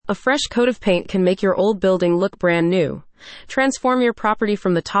A fresh coat of paint can make your old building look brand new. Transform your property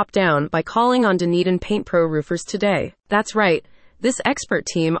from the top down by calling on Dunedin Paint Pro Roofers today. That's right. This expert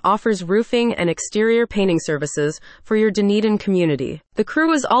team offers roofing and exterior painting services for your Dunedin community. The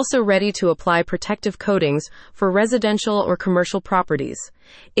crew is also ready to apply protective coatings for residential or commercial properties.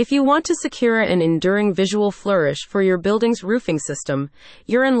 If you want to secure an enduring visual flourish for your building's roofing system,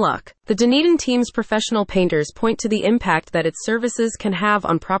 you're in luck. The Dunedin team's professional painters point to the impact that its services can have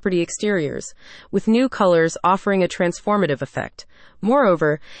on property exteriors, with new colors offering a transformative effect.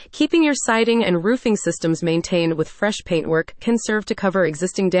 Moreover, keeping your siding and roofing systems maintained with fresh paintwork can serve to cover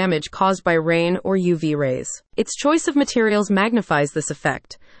existing damage caused by rain or UV rays. Its choice of materials magnifies this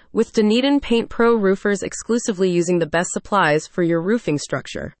effect, with Dunedin Paint Pro Roofers exclusively using the best supplies for your roofing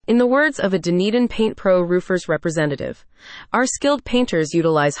structure. In the words of a Dunedin Paint Pro Roofers representative, our skilled painters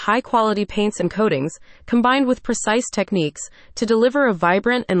utilize high-quality paints and coatings, combined with precise techniques, to deliver a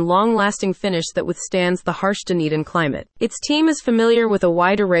vibrant and long-lasting finish that withstands the harsh Dunedin climate. Its team is familiar with a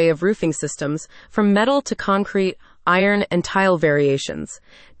wide array of roofing systems, from metal to concrete, iron, and tile variations.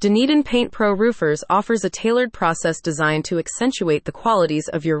 Dunedin Paint Pro Roofers offers a tailored process designed to accentuate the qualities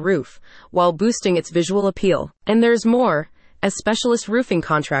of your roof, while boosting its visual appeal. And there's more. As specialist roofing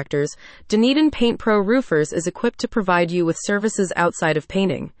contractors, Dunedin Paint Pro Roofers is equipped to provide you with services outside of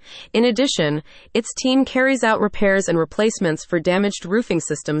painting. In addition, its team carries out repairs and replacements for damaged roofing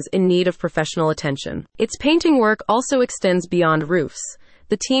systems in need of professional attention. Its painting work also extends beyond roofs.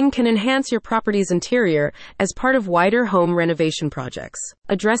 The team can enhance your property's interior as part of wider home renovation projects.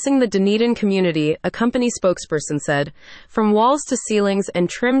 Addressing the Dunedin community, a company spokesperson said, "From walls to ceilings and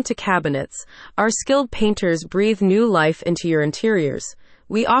trim to cabinets, our skilled painters breathe new life into your interiors.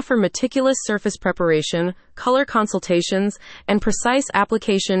 We offer meticulous surface preparation, color consultations, and precise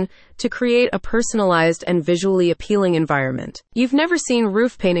application to create a personalized and visually appealing environment. You've never seen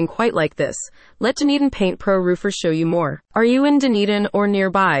roof painting quite like this. Let Dunedin Paint Pro Roofers show you more. Are you in Dunedin or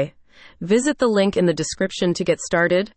nearby? Visit the link in the description to get started."